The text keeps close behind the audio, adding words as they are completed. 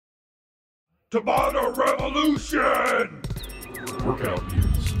Tabata Revolution! Workout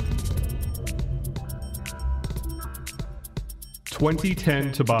views.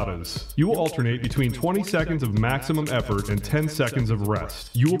 20-10 Tabatas. You will alternate between 20 seconds of maximum effort and 10 seconds of rest.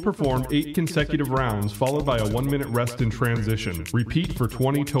 You will perform 8 consecutive rounds followed by a 1-minute rest in transition. Repeat for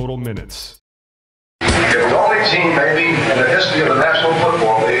 20 total minutes. You're the only team, maybe, in the history of the National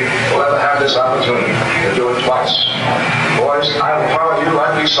Football League will ever have this opportunity to do it twice. Boys, I'm proud of you.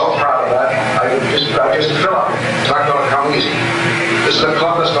 I'd be so proud of that. I just fill up. It's not going to come easy. This is a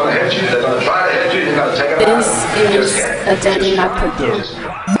club that's going to hit you. They're going to try to hit you. You're going to take it out. It is a deadly not Purdue.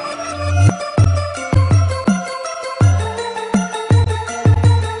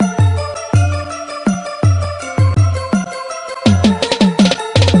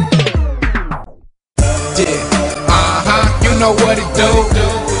 You know what it do.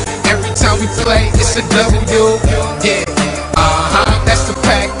 Every time we play, it's a W. Yeah, that's the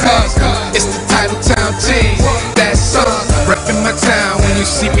pack cup. It's the title town team. That song, reppin' my town. When you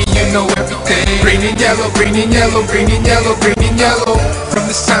see me, you know everything. Green and yellow, green and yellow, green and yellow, green and yellow. From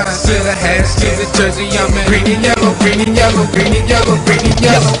the signs to the hats to the jersey, I'm in green and yellow, green and yellow, green and yellow, green and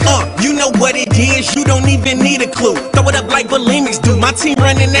yellow. You know what it is, you don't even need a clue. Throw it up like bulimics do. My team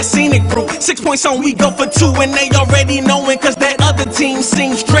running that scenic route. 6 points on, we go for 2, and they already knowing, cause that other team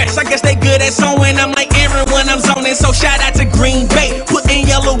seems stressed. I guess they good at sewing. I'm like Aaron when I'm zoning, so shout out to Green Bay. Putting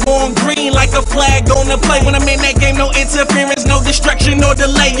yellow on green like a flag on the play. When I'm in that game, no interference, no distraction or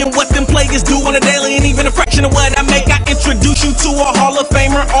delay. And what them players do on a daily, and even a fraction of what I make, I introduce you to a Hall of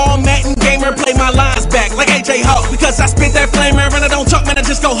Famer, all Madden gamer. Play my lines back like AJ Hawk, because I spit that flamer and I don't talk, man, I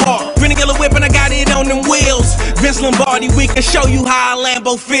just go hard. Green and yellow whip and I got it on them wheels. Vince Lombardi, we can show you how a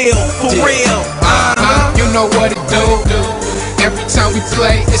Lambo feel, for real. You know what it do. Every time we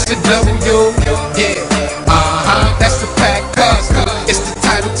play, it's a W. Yeah, that's the pack cup. It's the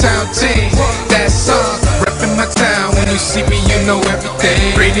title town team. That song, reppin' my town. When you see me, you know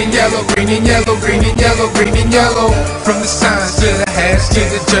everything. Green and yellow, green and yellow, green and yellow, green and yellow. From the signs to the hats to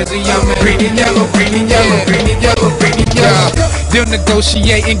the jersey, I'm in green and yellow, green and yellow, green and yellow, green and yellow. They're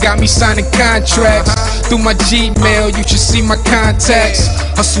negotiating, got me signing contracts. Through my Gmail, you should see my contacts.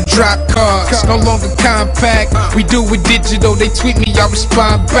 Hustle drop cards, no longer compact. We do it digital, they tweet me, I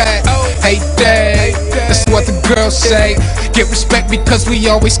respond back. Hey Dave, that's what the girls say. Get respect because we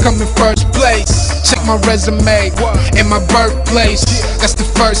always come in first place. Check my resume and my birthplace. That's the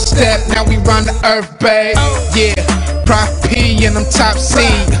first step, now we run the earth, babe. Yeah, Prop P and I'm top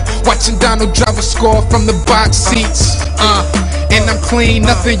seed. Watching Donald Driver score from the box seats. And I'm clean,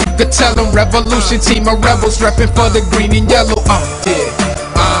 nothing you could tell them. Revolution team of rebels, reppin' for the green and yellow.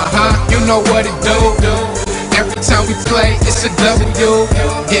 Yeah, you know what it do. Every time we play, it's a W.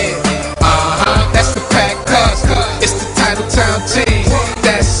 Yeah, that's the pack cup. It's the title town team.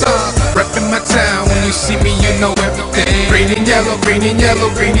 That song, reppin' my town. When you see me, you know everything. Green and yellow, green and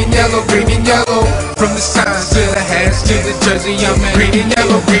yellow, green and yellow, green and yellow. From the signs to the hats to the jersey, I'm in green and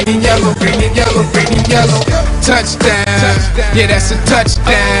yellow, green and yellow, green and yellow, green and yellow. Touchdown, yeah, that's a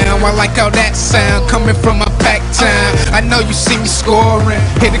touchdown. I like how that sound coming from my pack town. I know you see me scoring,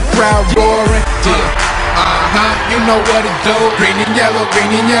 hear the crowd roaring. Yeah, you know what it do. Green and yellow,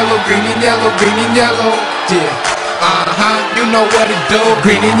 green and yellow, green and yellow, green and yellow. Yeah. You know what it do.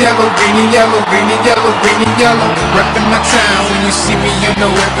 Green and yellow, green and yellow, green and yellow, green and yellow. Reppin' my town. When you see me, you know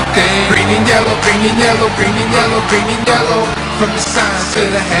everything. Green and yellow, green and yellow, green and yellow, green and yellow. From the signs to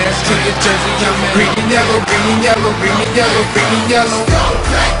the hats to your jersey, I'm in green and yellow, green and yellow, green and yellow, green and yellow. Go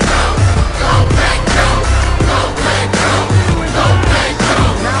back, go, go back, go, go back, go, go back, go.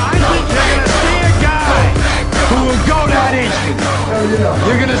 Now I think you're gonna see a guy who will go that instant.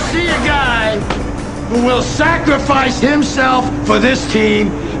 You're gonna see a guy who will sacrifice himself for this team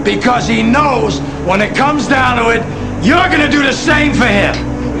because he knows when it comes down to it, you're gonna do the same for him.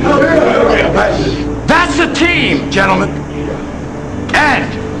 That's a team, gentlemen. And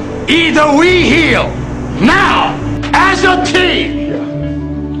either we heal now as a team,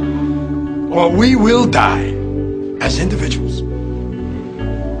 or we will die as individuals.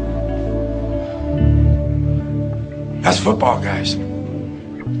 That's football, guys.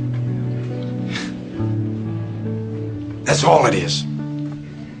 That's all it is.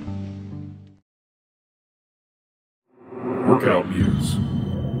 Workout views.